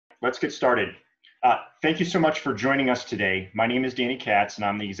let's get started. Thank you so much for joining us today. My name is Danny Katz, and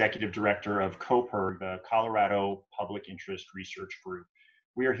I'm the Executive Director of CoPIRG, the Colorado Public Interest Research Group.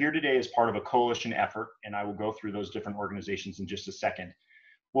 We are here today as part of a coalition effort, and I will go through those different organizations in just a second.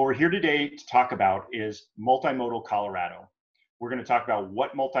 What we're here today to talk about is multimodal Colorado. We're going to talk about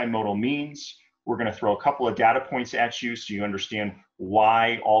what multimodal means. We're going to throw a couple of data points at you so you understand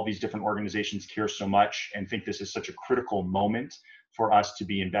why all these different organizations care so much and think this is such a critical moment for us to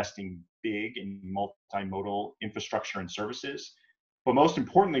be investing big in multimodal infrastructure and services. But most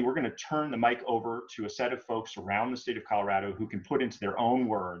importantly, we're going to turn the mic over to a set of folks around the state of Colorado who can put into their own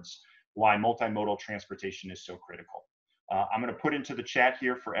words why multimodal transportation is so critical. I'm going to put into the chat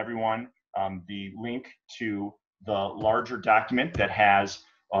here for everyone the link to the larger document that has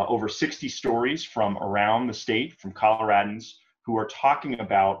over 60 stories from around the state, from Coloradans who are talking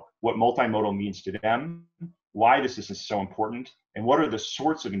about what multimodal means to them, why this is so important, and what are the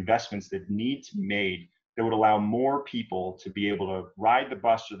sorts of investments that need to be made that would allow more people to be able to ride the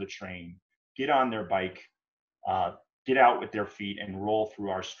bus or the train, get on their bike, get out with their feet and roll through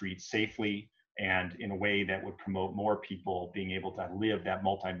our streets safely and in a way that would promote more people being able to live that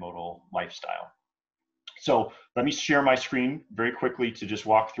multimodal lifestyle. So let me share my screen very quickly to just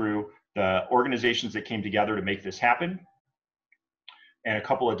walk through the organizations that came together to make this happen and a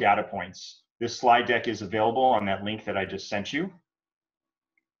couple of data points. This slide deck is available on that link that I just sent you.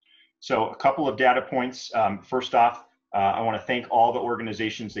 So a couple of data points. First off, I want to thank all the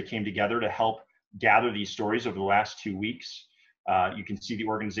organizations that came together to help gather these stories over the last 2 weeks. You can see the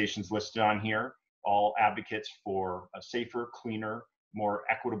organizations listed on here, all advocates for a safer, cleaner, more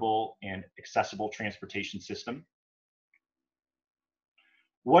equitable and accessible transportation system.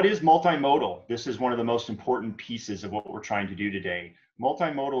 What is multimodal? This is one of the most important pieces of what we're trying to do today.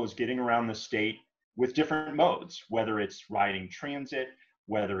 Multimodal is getting around the state with different modes, whether it's riding transit,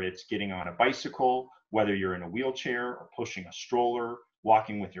 whether it's getting on a bicycle, whether you're in a wheelchair or pushing a stroller,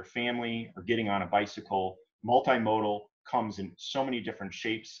 walking with your family or getting on a bicycle. Multimodal comes in so many different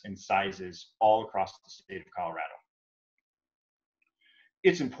shapes and sizes all across the state of Colorado.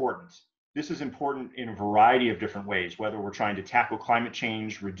 It's important. This is important in a variety of different ways, whether we're trying to tackle climate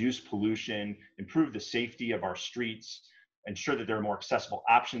change, reduce pollution, improve the safety of our streets, ensure that there are more accessible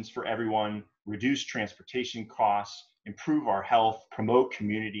options for everyone, reduce transportation costs, improve our health, promote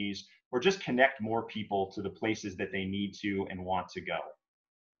communities, or just connect more people to the places that they need to and want to go.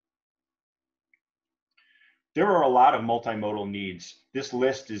 There are a lot of multimodal needs. This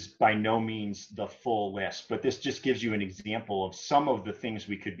list is by no means the full list, but this just gives you an example of some of the things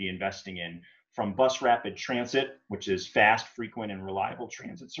we could be investing in, from bus rapid transit, which is fast, frequent, and reliable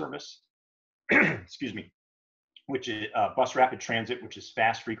transit service, excuse me, which is bus rapid transit, which is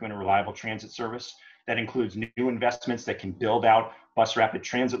fast, frequent, and reliable transit service. That includes new investments that can build out bus rapid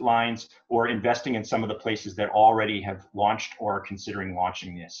transit lines or investing in some of the places that already have launched or are considering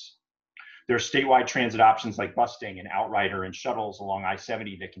launching this. There are statewide transit options like Bustang and Outrider and shuttles along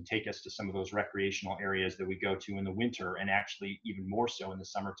I-70 that can take us to some of those recreational areas that we go to in the winter and actually even more so in the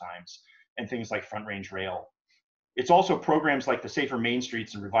summer times, and things like Front Range Rail. It's also programs like the Safer Main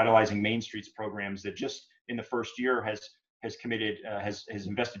Streets and Revitalizing Main Streets programs that just in the first year has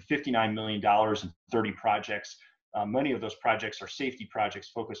invested $59 million in 30 projects. Many of those projects are safety projects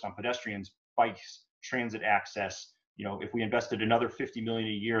focused on pedestrians, bikes, transit access. You know, if we invested another $50 million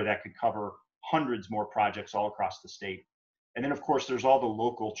a year, that could cover hundreds more projects all across the state. And then, of course, there's all the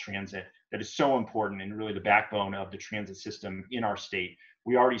local transit that is so important and really the backbone of the transit system in our state.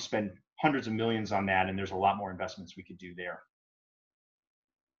 We already spend hundreds of millions on that, and there's a lot more investments we could do there.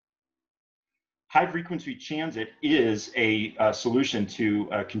 High frequency transit is a solution to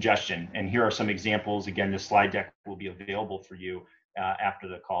congestion. And here are some examples. Again, this slide deck will be available for you after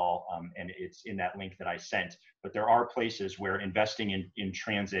the call, and it's in that link that I sent. But there are places where investing in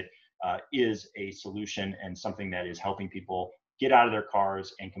transit is a solution and something that is helping people get out of their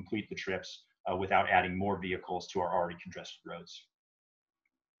cars and complete the trips without adding more vehicles to our already congested roads.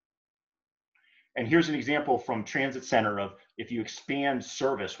 And here's an example from Transit Center of if you expand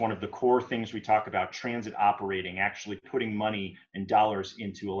service, one of the core things we talk about, transit operating, actually putting money and dollars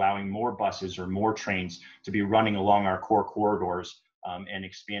into allowing more buses or more trains to be running along our core corridors and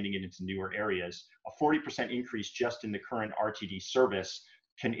expanding it into newer areas. A 40% increase just in the current RTD service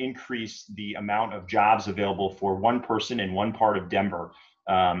can increase the amount of jobs available for one person in one part of Denver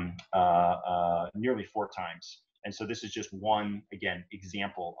nearly 4 times. And so this is just one, again,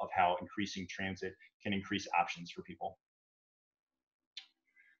 example of how increasing transit can increase options for people.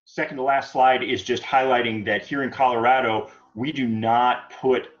 Second to last slide is just highlighting that here in Colorado, we do not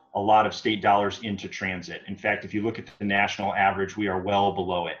put a lot of state dollars into transit. In fact, if you look at the national average, we are well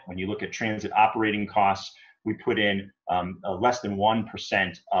below it. When you look at transit operating costs, we put in less than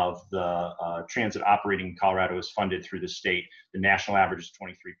 1% of the transit operating in Colorado is funded through the state. The national average is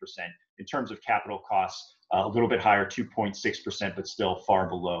 23%. In terms of capital costs, a little bit higher, 2.6%, but still far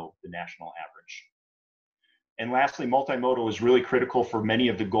below the national average. And lastly, multimodal is really critical for many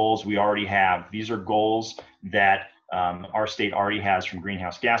of the goals we already have. These are goals that our state already has, from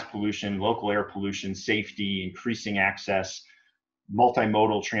greenhouse gas pollution, local air pollution, safety, increasing access.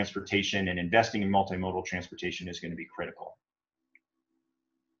 Multimodal transportation and investing in multimodal transportation is going to be critical.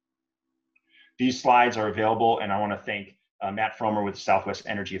 These slides are available, and I want to thank Matt Fromer with the Southwest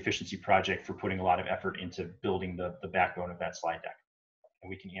Energy Efficiency Project for putting a lot of effort into building the backbone of that slide deck. And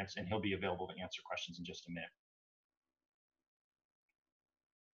we can answer, and he'll be available to answer questions in just a minute.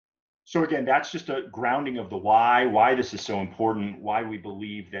 So again, that's just a grounding of the why this is so important, why we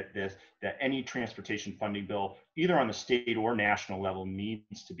believe that that any transportation funding bill, either on the state or national level,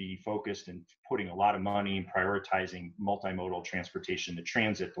 needs to be focused and putting a lot of money in prioritizing multimodal transportation, the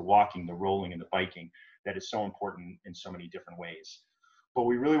transit, the walking, the rolling, and the biking, that is so important in so many different ways. But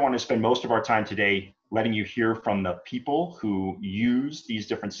we really want to spend most of our time today letting you hear from the people who use these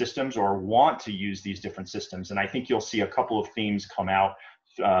different systems or want to use these different systems. And I think you'll see a couple of themes come out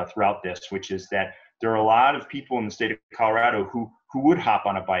throughout this, which is that there are a lot of people in the state of Colorado who would hop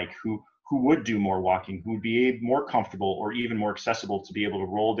on a bike, who would do more walking, who would be more comfortable or even more accessible to be able to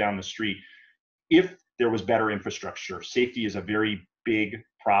roll down the street if there was better infrastructure. Safety is a very big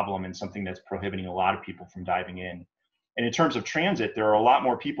problem and something that's prohibiting a lot of people from diving in. And in terms of transit, there are a lot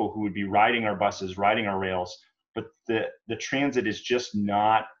more people who would be riding our buses, riding our rails, but the transit is just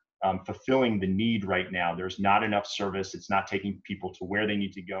not fulfilling the need right now. There's not enough service. It's not taking people to where they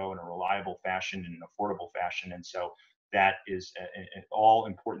need to go in a reliable fashion and an affordable fashion. And so that is all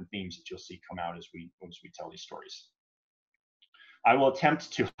important themes that you'll see come out as we tell these stories. I will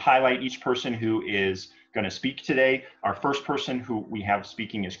attempt to highlight each person who is going to speak today. Our first person who we have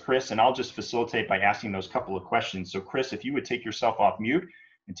speaking is Chris, and I'll just facilitate by asking those couple of questions. So Chris, if you would take yourself off mute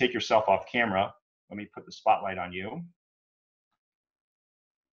and take yourself off camera, let me put the spotlight on you.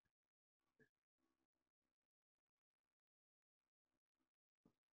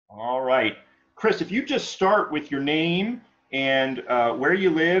 All right, Chris, if you just start with your name and where you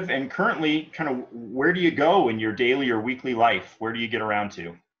live, and currently kind of where do you go in your daily or weekly life? Where do you get around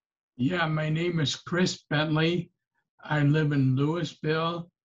to? Yeah, my name is Chris Bentley. I live in Louisville,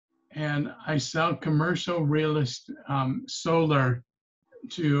 and I sell commercial real estate, solar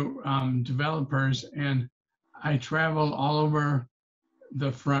to developers, and I travel all over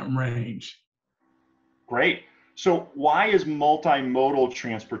the Front Range. Great. So why is multimodal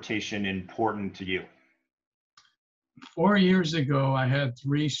transportation important to you? 4 years ago, I had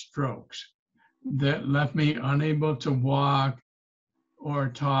 3 strokes that left me unable to walk or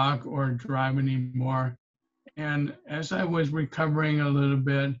talk or drive anymore. And as I was recovering a little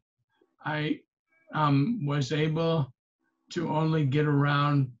bit, I was able to only get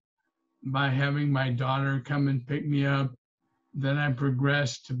around by having my daughter come and pick me up. Then I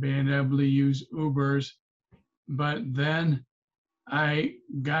progressed to being able to use Ubers. But then I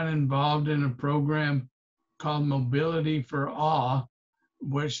got involved in a program called Mobility for All,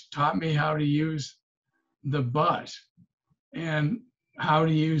 which taught me how to use the bus and how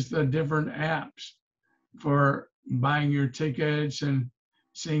to use the different apps for buying your tickets and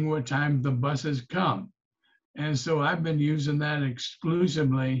seeing what time the buses come. And so I've been using that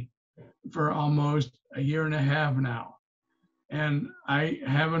exclusively for almost a year and a half now. And I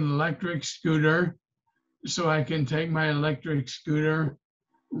have an electric scooter, so I can take my electric scooter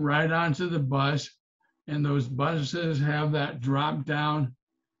right onto the bus. And those buses have that drop down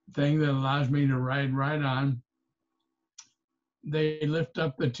thing that allows me to ride right on. They lift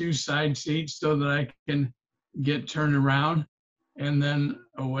up the 2 side seats so that I can get turned around, and then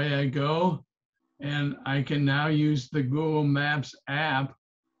away I go. And I can now use the Google Maps app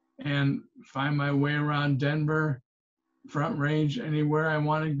and find my way around Denver, Front Range, anywhere I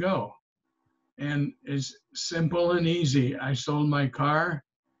want to go. And it's simple and easy. I sold my car.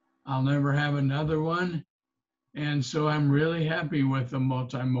 I'll never have another one. And so I'm really happy with the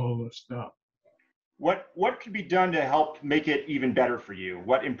multimodal stuff. What could be done to help make it even better for you?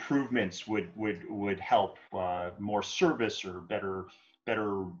 What improvements would help? More service or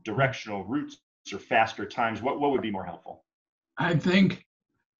better directional routes or faster times? What would be more helpful? I think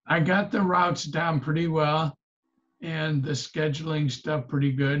I got the routes down pretty well and the scheduling stuff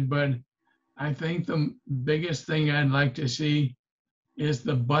pretty good, but I think the biggest thing I'd like to see is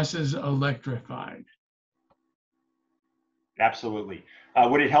the buses electrified. Absolutely.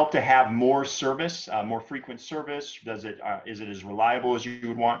 Would it help to have more service, more frequent service? Is it as reliable as you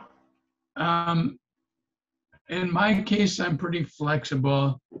would want? Um, in my case, I'm pretty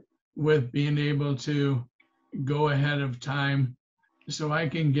flexible with being able to go ahead of time so I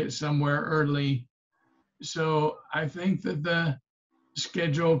can get somewhere early. So I think that the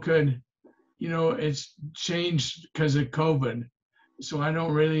schedule could, it's changed because of COVID. So I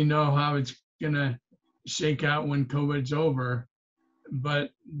don't really know how it's going to shake out when COVID's over.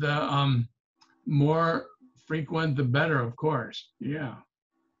 But the more frequent, the better, of course. Yeah.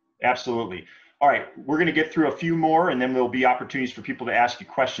 Absolutely. All right, we're going to get through a few more, and then there'll be opportunities for people to ask you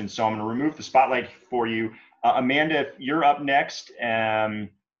questions. So I'm going to remove the spotlight for you. Amanda, you're up next.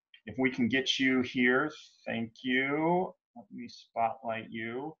 If we can get you here, thank you. Let me spotlight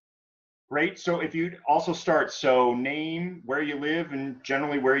you. Great. So if you'd also start, so name, where you live, and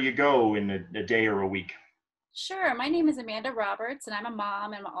generally where you go in a day or a week. Sure. My name is Amanda Roberts, and I'm a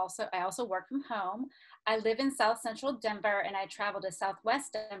mom, and I also work from home. I live in South Central Denver, and I travel to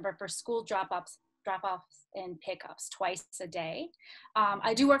Southwest Denver for school drop-offs and pickups twice a day.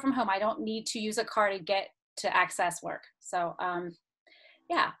 I do work from home. I don't need to use a car to get to access work. So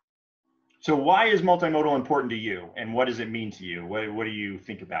yeah. So why is multimodal important to you, and what does it mean to you? What do you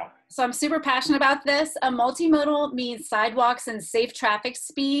think about? So I'm super passionate about this. A multimodal means sidewalks and safe traffic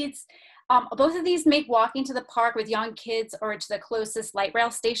speeds. Both of these make walking to the park with young kids or to the closest light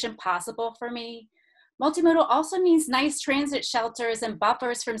rail station possible for me. Multimodal also means nice transit shelters and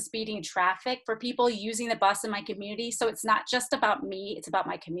buffers from speeding traffic for people using the bus in my community. So it's not just about me, it's about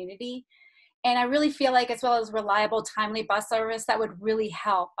my community. And I really feel like, as well as reliable, timely bus service, that would really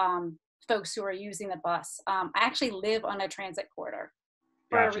help folks who are using the bus. I actually live on a transit corridor.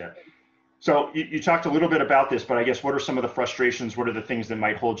 Gotcha. So you talked a little bit about this, but I guess what are some of the frustrations? What are the things that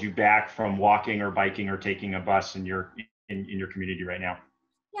might hold you back from walking or biking or taking a bus in your community right now?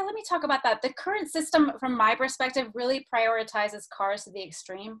 Yeah, let me talk about that. The current system, from my perspective, really prioritizes cars to the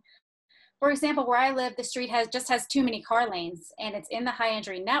extreme. For example, where I live, the street has too many car lanes, and it's in the high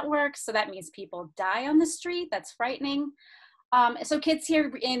injury network. So that means people die on the street. That's frightening. So kids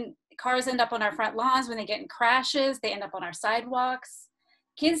here in cars end up on our front lawns when they get in crashes. They end up on our sidewalks.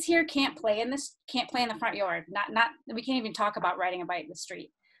 Kids here can't play in the front yard. We can't even talk about riding a bike in the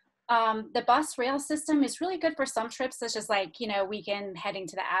street. The bus rail system is really good for some trips, such as weekend heading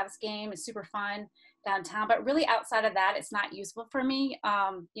to the Avs game. It's super fun downtown, but really outside of that, it's not useful for me,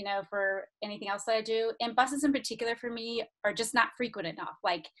 for anything else that I do. And buses in particular for me are just not frequent enough.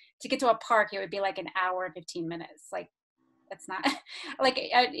 Like to get to a park, it would be like an hour and 15 minutes. Like that's not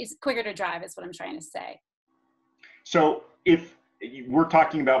it's quicker to drive is what I'm trying to say. So if we're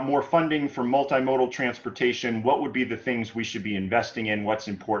talking about more funding for multimodal transportation, what would be the things we should be investing in? What's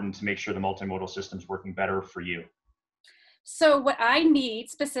important to make sure the multimodal system's working better for you? So what I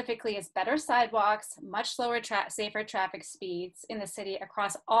need specifically is better sidewalks, much slower, safer traffic speeds in the city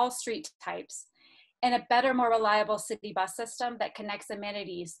across all street types, and a better, more reliable city bus system that connects the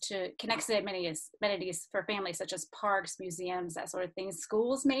amenities for families, such as parks, museums, that sort of thing.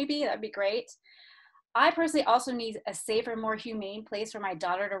 Schools, maybe, that'd be great. I personally also need a safer, more humane place for my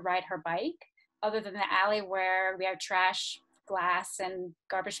daughter to ride her bike, other than the alley where we have trash, glass, and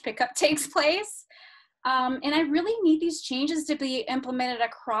garbage pickup takes place. And I really need these changes to be implemented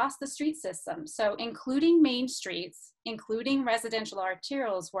across the street system. So including main streets, including residential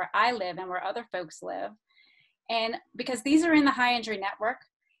arterials where I live and where other folks live. And because these are in the high injury network.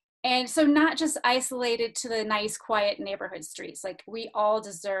 And so not just isolated to the nice, quiet neighborhood streets. Like we all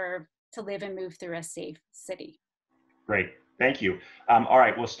deserve to live and move through a safe city. Great, thank you. All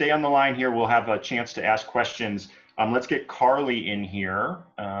right, we'll stay on the line here. We'll have a chance to ask questions. Let's get Carly in here.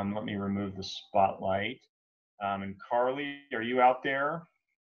 Let me remove the spotlight. And Carly, are you out there?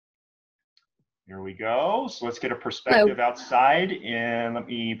 Here we go. So let's get a perspective outside, and let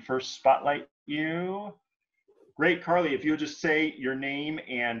me first spotlight you. Great, Carly, if you'll just say your name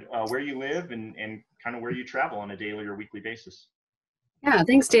and where you live and kind of where you travel on a daily or weekly basis. Yeah,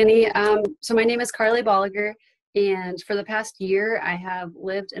 thanks, Danny. So my name is Carly Bolliger, and for the past year, I have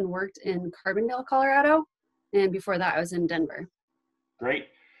lived and worked in Carbondale, Colorado, and before that, I was in Denver. Great.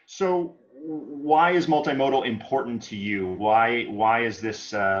 So why is multimodal important to you? Why is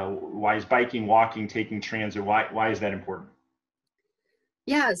this? Why is biking, walking, taking transit? Why is that important?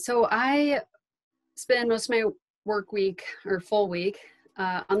 Yeah, so I spend most of my work week or full week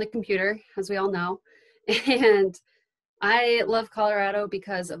on the computer, as we all know, and I love Colorado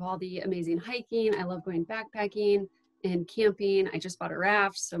because of all the amazing hiking. I love going backpacking and camping. I just bought a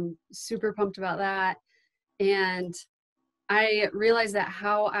raft, so I'm super pumped about that. And I realize that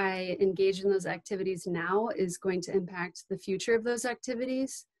how I engage in those activities now is going to impact the future of those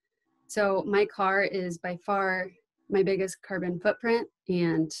activities. So my car is by far my biggest carbon footprint,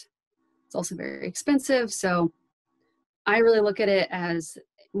 and it's also very expensive. So I really look at it as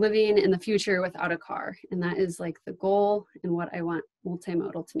living in the future without a car. And that is like the goal and what I want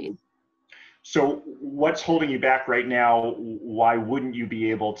multimodal to mean. So what's holding you back right now? Why wouldn't you be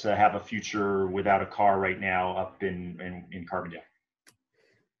able to have a future without a car right now up in Carbondale?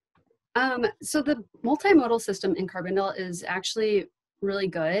 So the multimodal system in Carbondale is actually really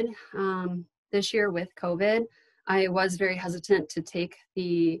good. This year with COVID, I was very hesitant to take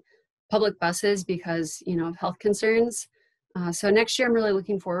the public buses because, of health concerns. So next year, I'm really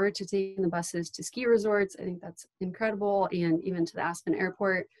looking forward to taking the buses to ski resorts. I think that's incredible, and even to the Aspen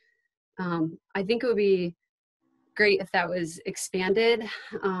Airport. I think it would be great if that was expanded.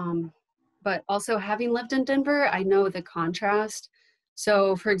 But also, having lived in Denver, I know the contrast.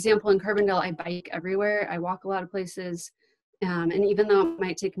 So for example, in Carbondale, I bike everywhere. I walk a lot of places. And even though it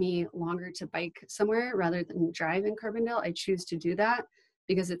might take me longer to bike somewhere rather than drive in Carbondale, I choose to do that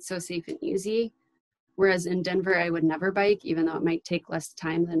because it's so safe and easy. Whereas in Denver, I would never bike, even though it might take less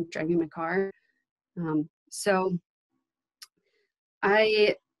time than driving my car. So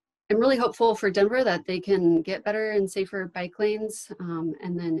I am really hopeful for Denver that they can get better and safer bike lanes.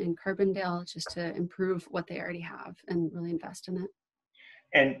 And then in Carbondale, just to improve what they already have and really invest in it.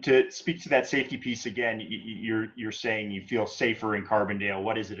 And to speak to that safety piece again, you're saying you feel safer in Carbondale.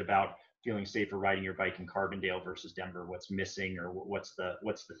 What is it about feeling safer riding your bike in Carbondale versus Denver? What's missing, or what's the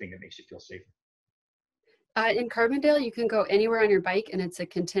thing that makes you feel safer? In Carbondale, you can go anywhere on your bike and it's a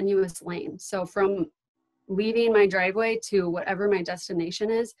continuous lane. So from leaving my driveway to whatever my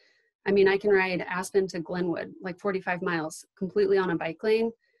destination is, I mean, I can ride Aspen to Glenwood, like 45 miles, completely on a bike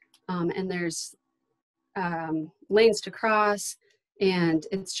lane. And there's lanes to cross, and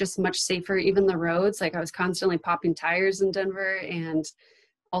it's just much safer. Even the roads, like I was constantly popping tires in Denver, and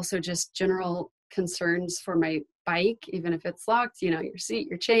also just general concerns for my bike, even if it's locked, your seat,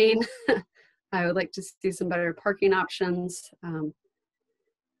 your chain. I would like to see some better parking options.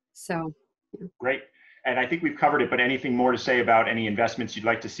 So. Yeah. Great. And I think we've covered it, but anything more to say about any investments you'd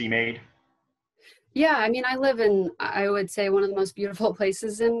like to see made? Yeah, I mean, I live in, I would say, one of the most beautiful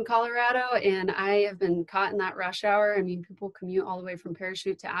places in Colorado, and I have been caught in that rush hour. I mean, people commute all the way from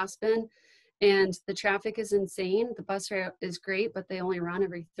Parachute to Aspen, and the traffic is insane. The bus route is great, but they only run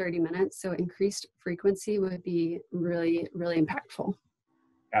every 30 minutes. So increased frequency would be really, really impactful.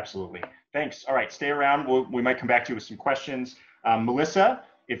 Absolutely. Thanks. All right, stay around. We might come back to you with some questions. Melissa,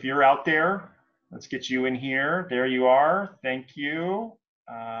 if you're out there, let's get you in here. There you are. Thank you.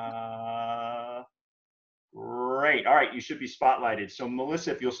 Great. All right, you should be spotlighted. So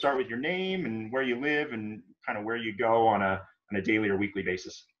Melissa, if you'll start with your name and where you live and kind of where you go on a daily or weekly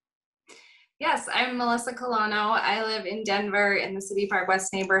basis. Yes, I'm Melissa Colono. I live in Denver in the City Park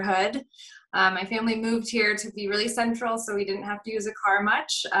West neighborhood. My family moved here to be really central, so we didn't have to use a car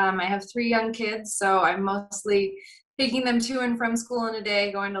much. I have 3 young kids, so I'm mostly taking them to and from school in a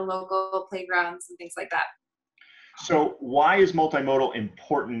day, going to local playgrounds and things like that. So why is multimodal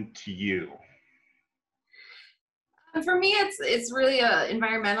important to you? For me, it's really an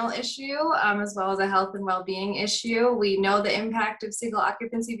environmental issue as well as a health and well-being issue. We know the impact of single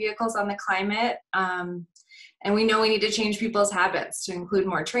occupancy vehicles on the climate, and we know we need to change people's habits to include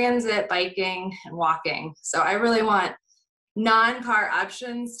more transit, biking, and walking. So I really want non-car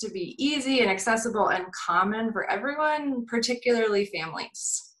options to be easy and accessible and common for everyone, particularly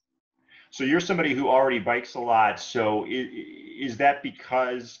families. So you're somebody who already bikes a lot. So is that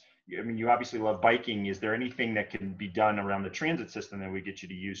because, I mean, you obviously love biking. Is there anything that can be done around the transit system that would get you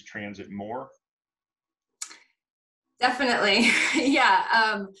to use transit more? Definitely.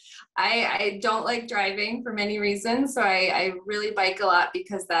 Yeah. I don't like driving for many reasons. So I really bike a lot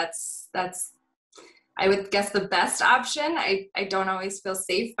because that's I would guess the best option. I don't always feel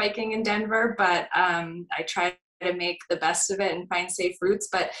safe biking in Denver, but I try to make the best of it and find safe routes.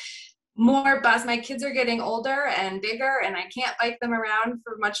 But more bus, my kids are getting older and bigger, and I can't bike them around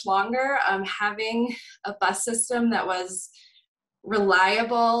for much longer. Having a bus system that was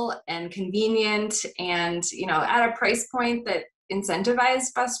reliable and convenient and, at a price point that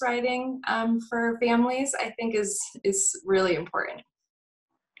incentivized bus riding for families, I think is really important.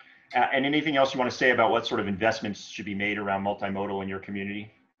 And anything else you want to say about what sort of investments should be made around multimodal in your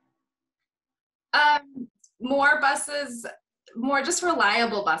community? More buses more just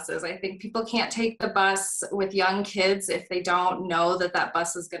reliable buses. I think people can't take the bus with young kids if they don't know that that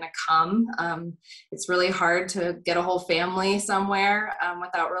bus is going to come. It's really hard to get a whole family somewhere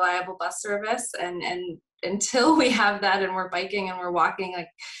without reliable bus service. And until we have that and we're biking and we're walking, like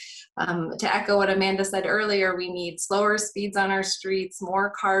to echo what Amanda said earlier, we need slower speeds on our streets,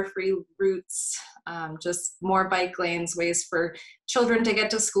 more car-free routes, just more bike lanes, ways for children to get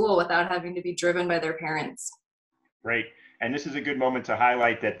to school without having to be driven by their parents. Great. And this is a good moment to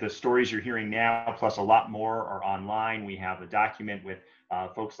highlight that the stories you're hearing now, plus a lot more, are online. We have a document with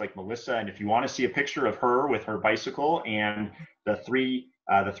folks like Melissa. And if you want to see a picture of her with her bicycle and the three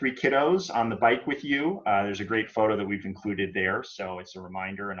kiddos on the bike with you, there's a great photo that we've included there. So it's a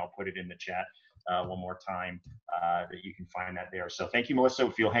reminder, and I'll put it in the chat one more time that you can find that there. So thank you, Melissa.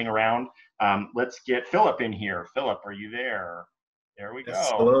 If you'll hang around, let's get Philip in here. Philip, are you there? There we go.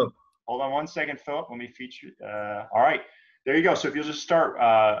 Yes, hello. Hold on one second, Philip. Let me feature. All right. There you go. So if you'll just start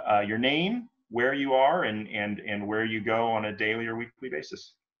your name, where you are, and where you go on a daily or weekly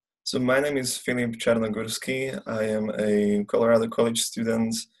basis. So my name is Filip Czarnogórski. I am a Colorado college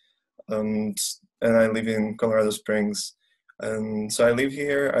student, and I live in Colorado Springs. And so I live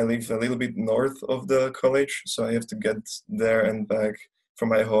here. I live a little bit north of the college, so I have to get there and back from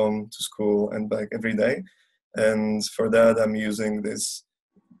my home to school and back every day. And for that, I'm using this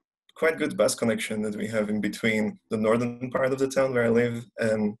quite good bus connection that we have in between the northern part of the town where I live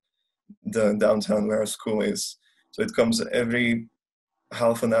and the downtown where our school is. So it comes every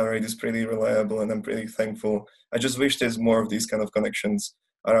half an hour. It is pretty reliable, and I'm pretty thankful. I just wish there's more of these kind of connections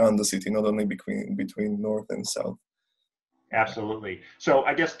around the city, not only between north and south. Absolutely. So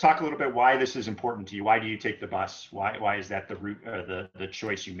I guess talk a little bit why this is important to you. Why do you take the bus? Why is that the route, the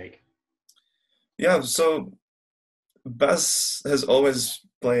choice you make? Yeah, so bus has always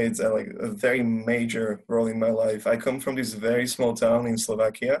played a very major role in my life. I come from this very small town in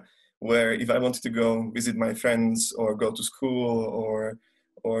Slovakia, where if I wanted to go visit my friends or go to school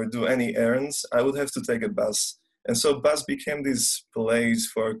or do any errands, I would have to take a bus. And so bus became this place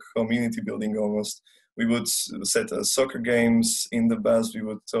for community building almost. We would set soccer games in the bus. We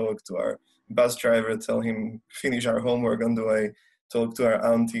would talk to our bus driver, tell him, finish our homework on the way, talk to our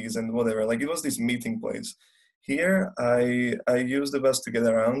aunties and whatever. Like, it was this meeting place. Here, I use the bus to get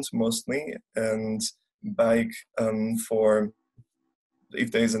around mostly and bike for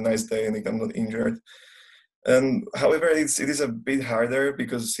if there is a nice day and if I'm not injured. However, it is a bit harder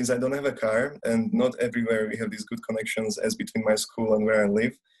because since I don't have a car and not everywhere we have these good connections as between my school and where I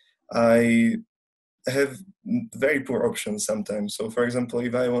live, I have very poor options sometimes. So for example,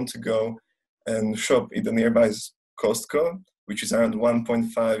 if I want to go and shop at the nearby Costco, which is around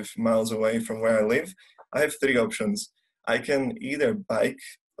 1.5 miles away from where I live, I have three options. I can either bike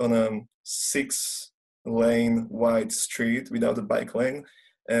on a 6-lane wide street without a bike lane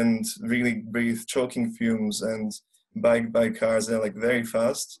and really breathe choking fumes and bike by cars that are like very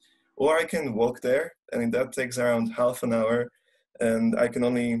fast, or I can walk there, and that takes around half an hour, and I can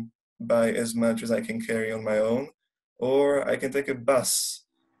only buy as much as I can carry on my own, or I can take a bus,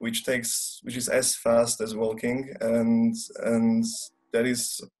 which is as fast as walking, and that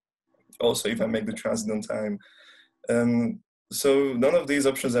is also if I make the transit on time. So none of these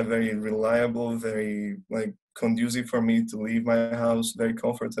options are very reliable, very conducive for me to leave my house, very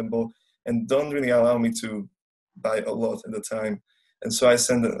comfortable, and don't really allow me to buy a lot at a time. And so I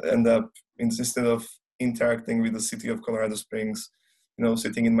end up, instead of interacting with the city of Colorado Springs,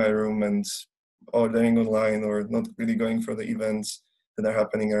 sitting in my room and ordering online or not really going for the events that are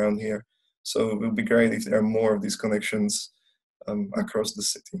happening around here. So it would be great if there are more of these connections across the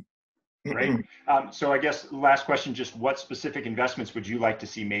city. Great. So I guess last question, just what specific investments would you like to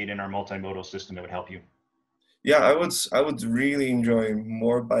see made in our multimodal system that would help you? Yeah, I would really enjoy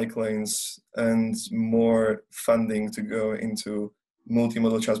more bike lanes and more funding to go into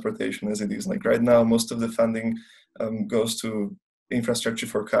multimodal transportation as it is. Like right now, most of the funding goes to infrastructure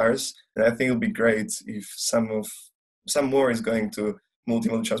for cars, and I think it would be great if some more is going to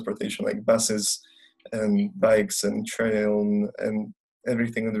multimodal transportation, like buses and bikes and trail and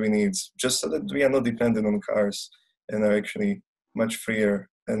everything that we need, just so that we are not dependent on cars and are actually much freer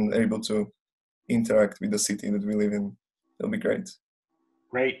and able to interact with the city that we live in. It'll be great.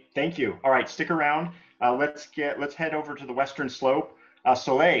 Great, thank you. All right, stick around. Let's head over to the Western Slope.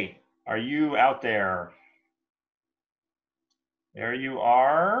 Soleil, are you out there? There you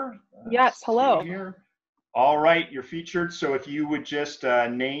are. Yes, hello. Here. All right, you're featured. So if you would just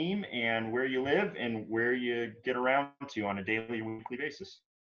name and where you live and where you get around to on a daily or weekly basis.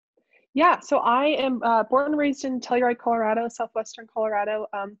 Yeah, so I am born and raised in Telluride, Colorado, southwestern Colorado.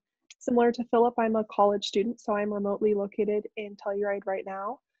 Similar to Philip, I'm a college student, so I'm remotely located in Telluride right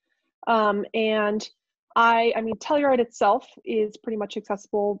now. And I mean, Telluride itself is pretty much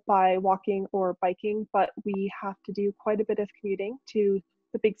accessible by walking or biking, but we have to do quite a bit of commuting to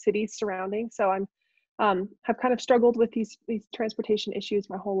the big cities surrounding. So I'm have kind of struggled with these transportation issues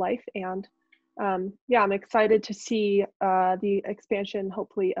my whole life, and yeah, I'm excited to see the expansion,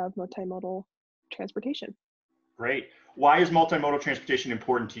 hopefully, of multimodal transportation. Great. Why is multimodal transportation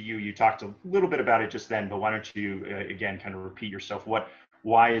important to you? You talked a little bit about it just then, but why don't you again kind of repeat yourself?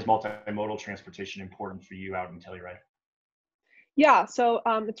 Why is multimodal transportation important for you out in Telluride? Yeah, so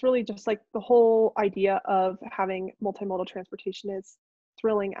it's really just like the whole idea of having multimodal transportation is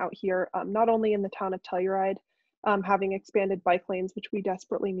thrilling out here, not only in the town of Telluride, having expanded bike lanes, which we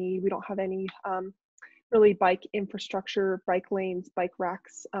desperately need. We don't have any really bike infrastructure, bike lanes, bike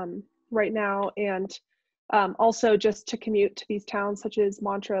racks right now. And also just to commute to these towns such as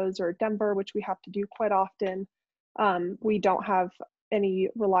Montrose or Denver, which we have to do quite often, we don't have any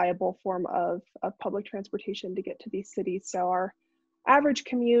reliable form of public transportation to get to these cities. So our average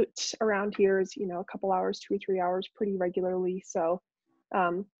commute around here is, you know, a couple hours, 2 or 3 hours pretty regularly. So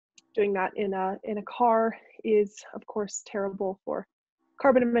doing that in a car is of course terrible for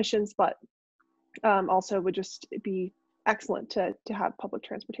carbon emissions, but also would just be excellent to have public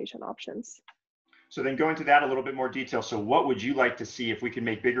transportation options. So then go into that a little bit more detail. So what would you like to see if we could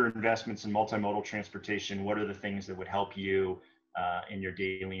make bigger investments in multimodal transportation? What are the things that would help you in your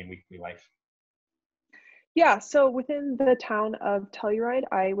daily and weekly life? Yeah, so within the town of Telluride,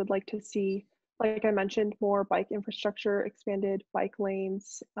 I would like to see, like I mentioned, more bike infrastructure, expanded bike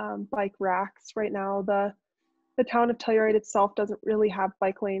lanes, bike racks. Right now, the town of Telluride itself doesn't really have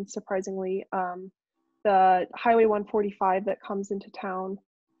bike lanes, surprisingly. The Highway 145 that comes into town,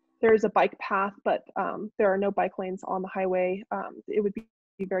 there is a bike path, but there are no bike lanes on the highway. It would be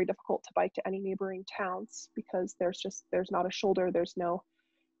very difficult to bike to any neighboring towns because there's not a shoulder, there's no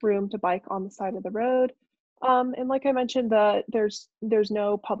room to bike on the side of the road. And like I mentioned, there's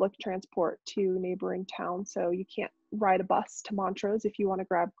no public transport to neighboring towns, so you can't ride a bus to Montrose if you want to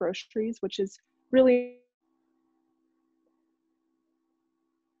grab groceries, which is really.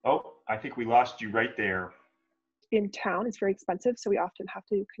 Oh, I think we lost you right there. In town is very expensive, so we often have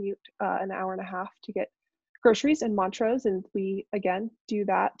to commute an hour and a half to get groceries in Montrose, and we again do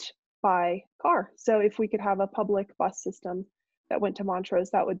that by car. So if we could have a public bus system that went to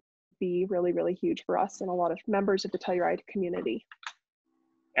Montrose, that would be really, really huge for us and a lot of members of the Telluride community.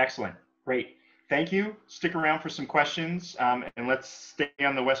 Excellent. Great. Thank you. Stick around for some questions, and let's stay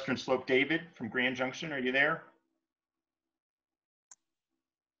on the Western Slope. David from Grand Junction, are you there?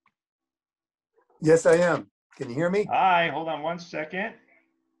 Yes, I am. Can you hear me? Hi, hold on one second.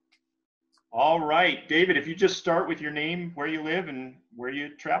 All right, David, if you just start with your name, where you live, and where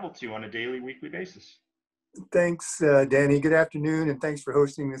you travel to on a daily, weekly basis. Thanks, Danny. Good afternoon, and thanks for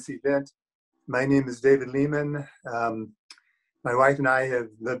hosting this event. My name is David Lehman. My wife and I have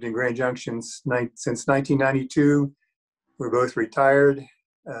lived in Grand Junction since 1992. We're both retired.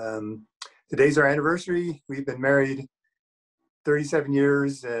 Today's our anniversary. We've been married 37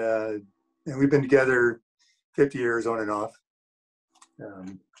 years, and we've been together 50 years on and off.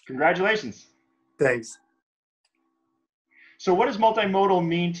 Congratulations. Thanks. So what does multimodal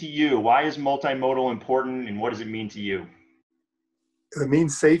mean to you? Why is multimodal important, and what does it mean to you? It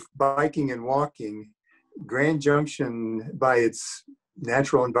means safe biking and walking. Grand Junction, by its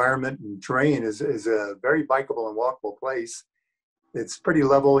natural environment and terrain, is a very bikeable and walkable place. It's pretty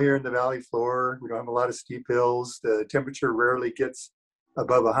level here in the valley floor. We don't have a lot of steep hills. The temperature rarely gets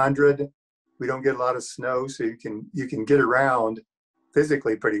above 100. We don't get a lot of snow, so you can get around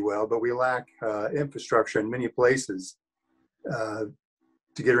physically pretty well, but we lack infrastructure in many places to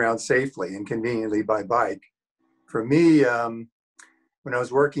get around safely and conveniently by bike. For me, when I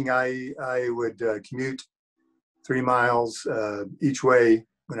was working, I would commute 3 miles each way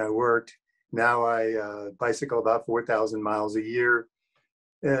when I worked. Now I bicycle about 4,000 miles a year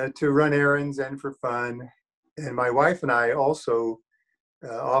to run errands and for fun. And my wife and I also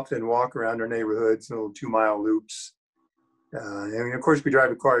often walk around our neighborhoods in little 2-mile loops. And of course we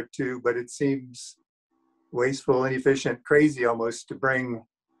drive a car too, but it seems wasteful, inefficient, crazy almost to bring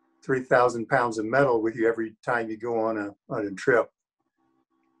 3,000 pounds of metal with you every time you go on a trip.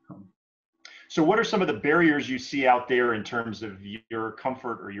 So what are some of the barriers you see out there in terms of your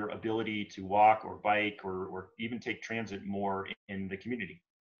comfort or your ability to walk or bike or even take transit more in the community?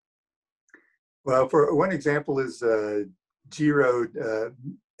 Well, for one example is G Road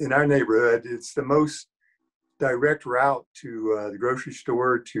in our neighborhood. It's the most direct route to the grocery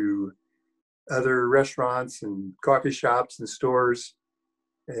store, to other restaurants and coffee shops and stores.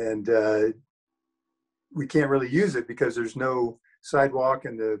 and we can't really use it because there's no sidewalk,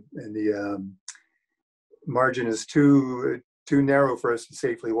 and the margin is too narrow for us to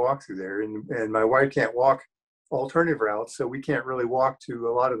safely walk through there. And my wife can't walk alternative routes, so we can't really walk to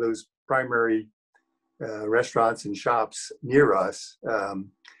a lot of those primary restaurants and shops near us.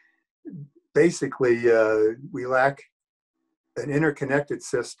 Basically, we lack an interconnected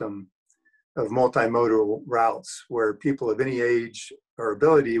system of multimodal routes where people of any age or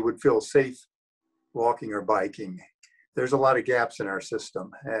ability would feel safe walking or biking. There's a lot of gaps in our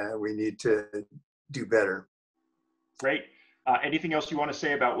system. We need to do better. Great. Anything else you want to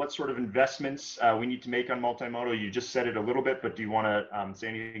say about what sort of investments we need to make on multimodal? You just said it a little bit, but do you want to say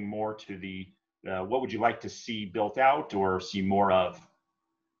anything more to the, what would you like to see built out or see more of?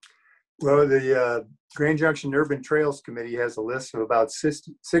 Well, the Grand Junction Urban Trails Committee has a list of about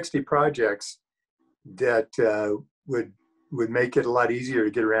 60 projects that would make it a lot easier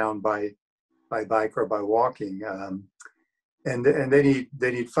to get around by bike or by walking, and they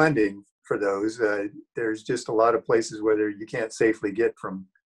need funding for those. There's just a lot of places where you can't safely get from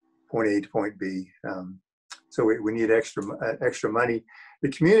point A to point B, so we need extra money. The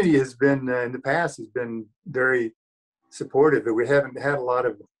community has been in the past has been very supportive, but we haven't had a lot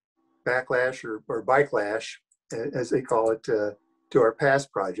of backlash or bike-lash, as they call it, to our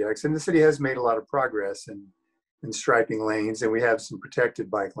past projects. And the city has made a lot of progress in striping lanes, and we have some protected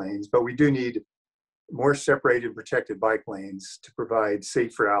bike lanes, but we do need more separated protected bike lanes to provide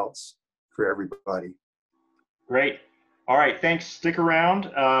safe routes for everybody. Great. All right, thanks. Stick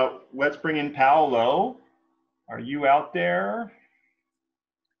around. Let's bring in Paolo. Are you out there?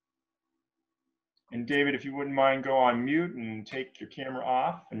 And David, if you wouldn't mind, go on mute and take your camera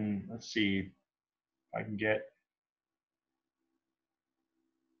off. And let's see if I can get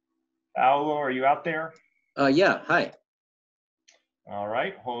Paolo. Are you out there? Yeah. Hi. All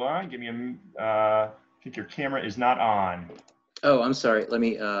right. Hold on. Give me a. I think your camera is not on. Oh, I'm sorry. Let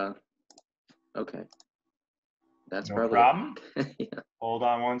me. Okay. That's no probably problem. Yeah. Hold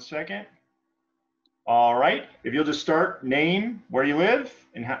on one second. All right. If you'll just start, name, where you live,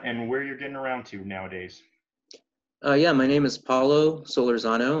 and where you're getting around to nowadays. Yeah, my name is Paulo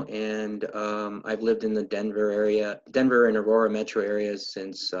Solorzano, and I've lived in the Denver and Aurora metro areas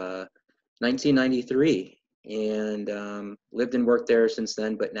since 1993, and lived and worked there since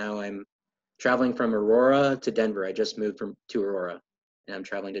then. But now I'm traveling from Aurora to Denver. I just moved to Aurora, and I'm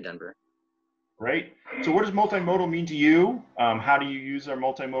traveling to Denver. Great. So what does multimodal mean to you? How do you use our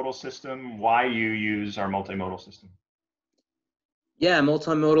multimodal system? Why you use our multimodal system? Yeah,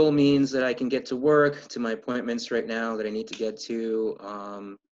 multimodal means that I can get to work, to my appointments right now that I need to get to.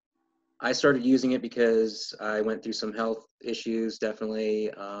 I started using it because I went through some health issues, definitely,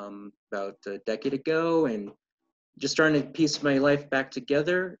 about a decade ago, and just starting to piece my life back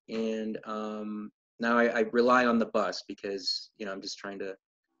together. And now I rely on the bus because, I'm just trying to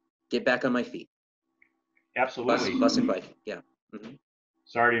get back on my feet. Absolutely. Bus and bike, yeah. Mm-hmm.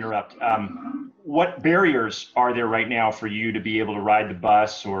 Sorry to interrupt. What barriers are there right now for you to be able to ride the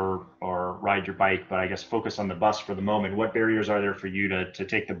bus or ride your bike, but I guess focus on the bus for the moment? What barriers are there for you to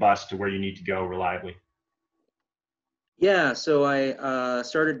take the bus to where you need to go reliably? Yeah, so I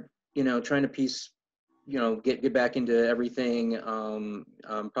started, trying to piece, get back into everything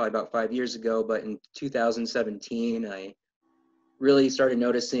probably about 5 years ago, but in 2017, I really started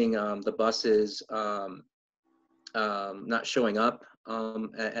noticing the buses not showing up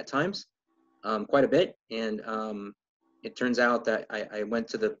at times quite a bit. And it turns out that I went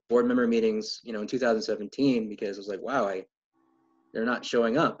to the board member meetings, in 2017 because I was like, wow, they're not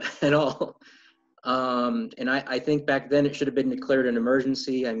showing up at all. And I think back then it should have been declared an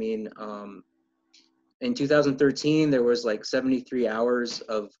emergency. I mean, in 2013, there was like 73 hours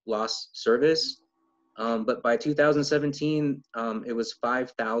of lost service. But by 2017, it was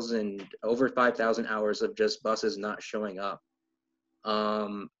over 5,000 hours of just buses not showing up.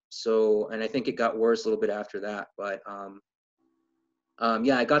 And I think it got worse a little bit after that. But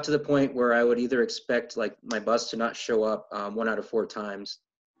yeah, I got to the point where I would either expect like my bus to not show up 1 out of 4 times.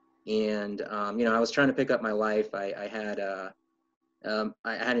 And, I was trying to pick up my life. I had an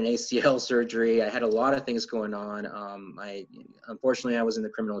ACL surgery. I had a lot of things going on. Unfortunately, I was in the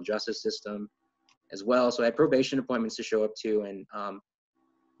criminal justice system as well. So I had probation appointments to show up to. And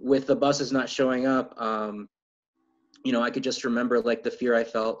with the buses not showing up, I could just remember like the fear I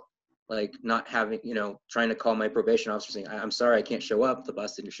felt, like not having, trying to call my probation officer saying, I'm sorry, I can't show up. The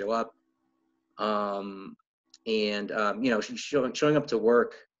bus didn't show up. Showing up to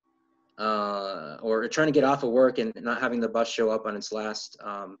work or trying to get off of work and not having the bus show up on its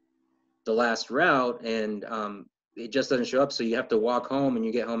the last route. And it just doesn't show up. So you have to walk home, and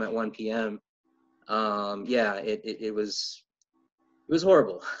you get home at 1 p.m. Yeah, it was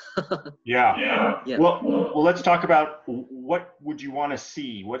horrible. Yeah. Yeah. Well, let's talk about what would you want to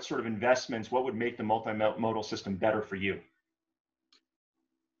see? What sort of investments? What would make the multimodal system better for you?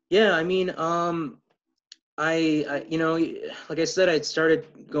 Yeah, I mean, you know, like I said, I'd started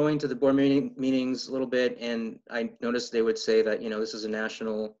going to the board meetings a little bit, and I noticed they would say that, you know, this is a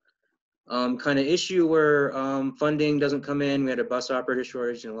national kind of issue where funding doesn't come in. We had a bus operator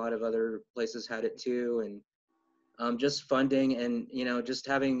shortage, and a lot of other places had it too, and just funding, and you know, just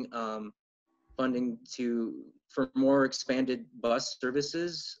having funding for more expanded bus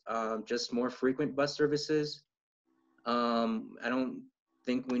services, just more frequent bus services. I don't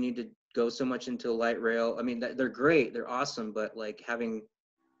think we need to go so much into light rail. I mean, they're great, they're awesome, but like having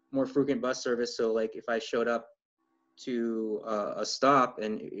more frequent bus service. So like if I showed up to a stop,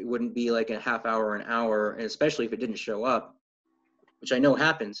 and it wouldn't be like a half hour, an hour, and especially if it didn't show up, which I know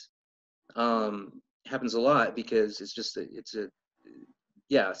happens, happens a lot, because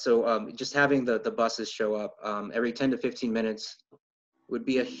yeah. So just having the buses show up every 10 to 15 minutes would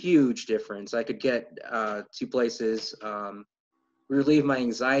be a huge difference. I could get to places, relieve my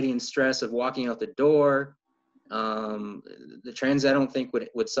anxiety and stress of walking out the door. The transit, I don't think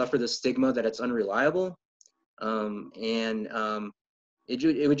would suffer the stigma that it's unreliable.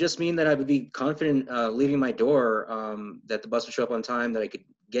 It would just mean that I would be confident leaving my door, that the bus would show up on time, that I could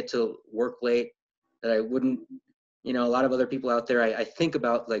get to work late, that I wouldn't, you know, a lot of other people out there, I think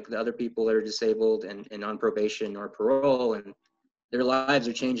about like the other people that are disabled and on probation or parole, and their lives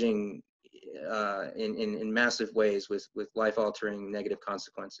are changing in massive ways with life-altering negative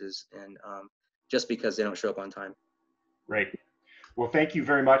consequences, and just because they don't show up on time. Great. Well, thank you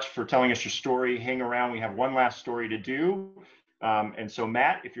very much for telling us your story. Hang around. We have one last story to do. And so,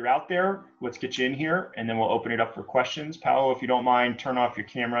 Matt, if you're out there, let's get you in here, and then we'll open it up for questions. Paolo, if you don't mind, turn off your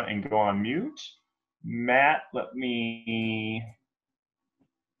camera and go on mute. Matt,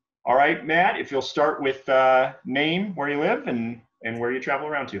 all right, Matt, if you'll start with name, where you live, and where you travel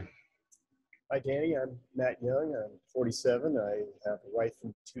around to. Hi, Danny. I'm Matt Young. I'm 47. I have a wife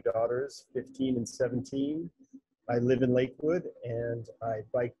and 2 daughters, 15 and 17. I live in Lakewood, and I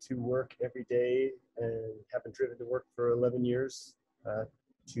bike to work every day, and haven't driven to work for 11 years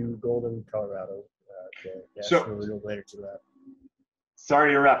to Golden, Colorado, the National Renewable Energy Lab. Sorry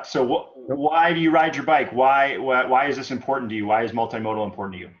to interrupt. So why do you ride your bike? Why is this important to you? Why is multimodal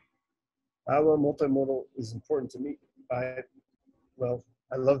important to you? Well, multimodal is important to me. I love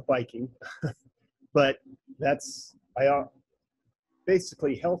biking, but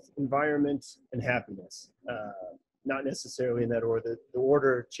basically health, environment, and happiness. Not necessarily in that order. The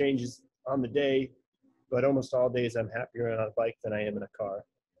order changes on the day, but almost all days I'm happier on a bike than I am in a car.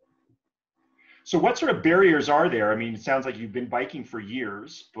 So what sort of barriers are there? I mean, it sounds like you've been biking for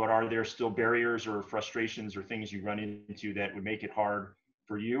years, but are there still barriers or frustrations or things you run into that would make it hard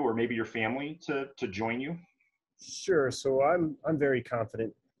for you or maybe your family to join you? Sure. So I'm very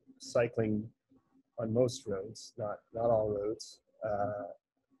confident cycling on most roads, not all roads.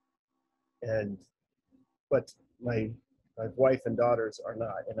 But my wife and daughters are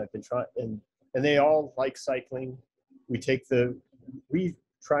not, and I've been trying, and they all like cycling. We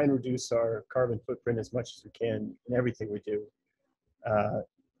try and reduce our carbon footprint as much as we can in everything we do.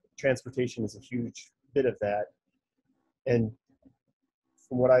 Transportation is a huge bit of that, and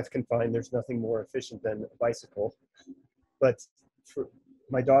from what I can find, there's nothing more efficient than a bicycle. But for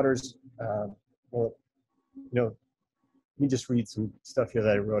my daughters, well, you know, let me just read some stuff here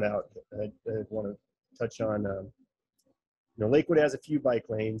that I wrote out that I want to touch on. You know, Lakewood has a few bike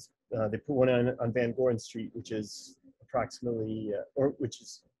lanes. They put one on Van Gordon Street, which is approximately,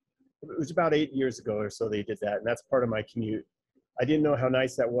 it was about 8 years ago or so they did that, and that's part of my commute. I didn't know how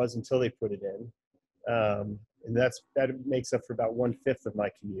nice that was until they put it in, and that makes up for about 1/5 of my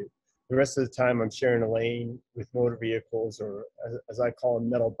commute. The rest of the time, I'm sharing a lane with motor vehicles, or as I call them,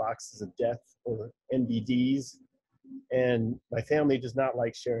 metal boxes of death, or MBDs. And my family does not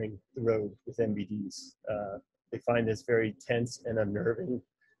like sharing the road with MBDs. They find this very tense and unnerving.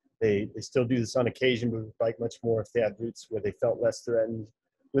 They still do this on occasion, but would bike much more if they had routes where they felt less threatened.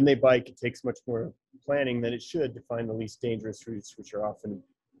 When they bike, it takes much more planning than it should to find the least dangerous routes, which are often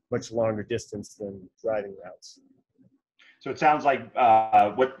much longer distance than driving routes. So it sounds like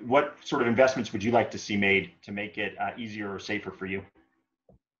what sort of investments would you like to see made to make it easier or safer for you?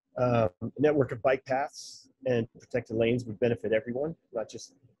 A network of bike paths and protected lanes would benefit everyone, not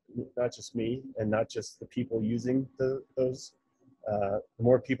just me, and not just the people using those. The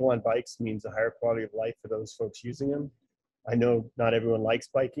more people on bikes means a higher quality of life for those folks using them. I know not everyone likes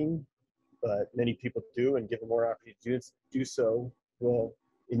biking, but many people do, and given more opportunity to do so will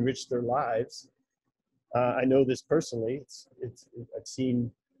enrich their lives. I know this personally. I've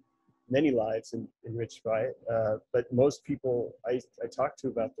seen many lives enriched by it, but most people I talk to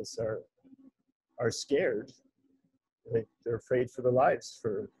about this are scared. They're afraid for their lives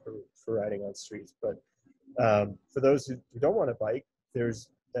for riding on streets. But for those who don't want to bike,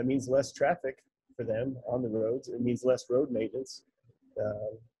 that means less traffic for them on the roads. It means less road maintenance.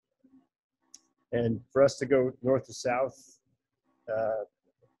 And for us to go north to south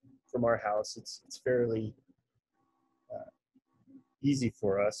from our house, it's fairly easy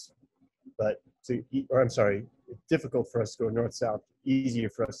for us. But it's difficult for us to go north south. Easier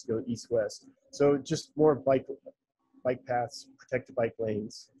for us to go east west. So just more bike paths, protected bike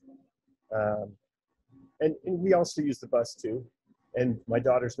lanes, and we also use the bus too. And my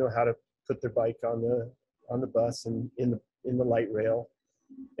daughters know how to put their bike on the bus and in the light rail,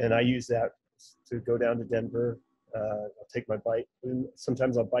 and I use that to go down to Denver. I'll take my bike, and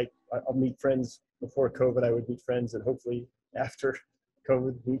sometimes I'll meet friends. Before COVID, I would meet friends, and hopefully after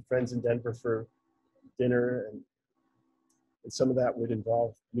COVID, meet friends in Denver for dinner, and some of that would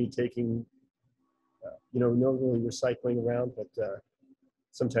involve me taking, normally recycling around, but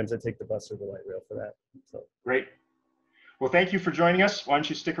sometimes I take the bus or the light rail for that. So. Great. Well, thank you for joining us. Why don't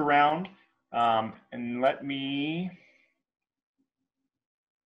you stick around and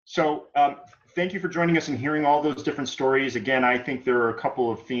thank you for joining us and hearing all those different stories. Again, I think there are a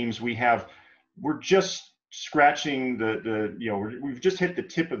couple of themes we're just scratching we've just hit the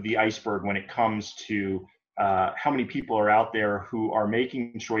tip of the iceberg when it comes to how many people are out there who are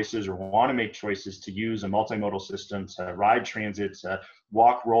making choices or want to make choices to use a multimodal system, to ride transit, to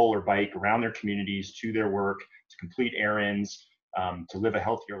walk, roll, or bike around their communities, to their work, to complete errands, to live a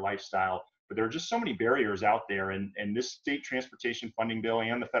healthier lifestyle. But there are just so many barriers out there, and this state transportation funding bill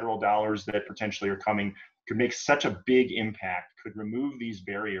and the federal dollars that potentially are coming could make such a big impact, could remove these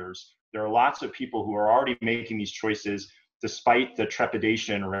barriers. There are lots of people who are already making these choices despite the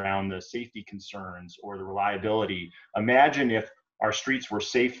trepidation around the safety concerns or the reliability. Imagine if our streets were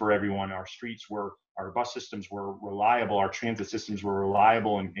safe for everyone, our bus systems were reliable, our transit systems were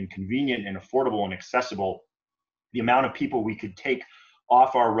reliable and convenient and affordable and accessible. The amount of people we could take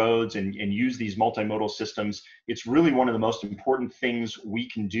off our roads and use these multimodal systems, it's really one of the most important things we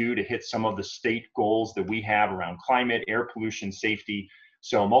can do to hit some of the state goals that we have around climate, air pollution, safety.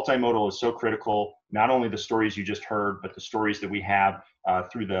 So multimodal is so critical, not only the stories you just heard, but the stories that we have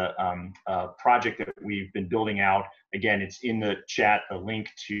through the project that we've been building out. Again, it's in the chat, a link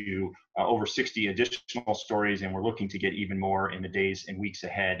to over 60 additional stories, and we're looking to get even more in the days and weeks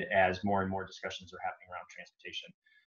ahead as more and more discussions are happening around transportation.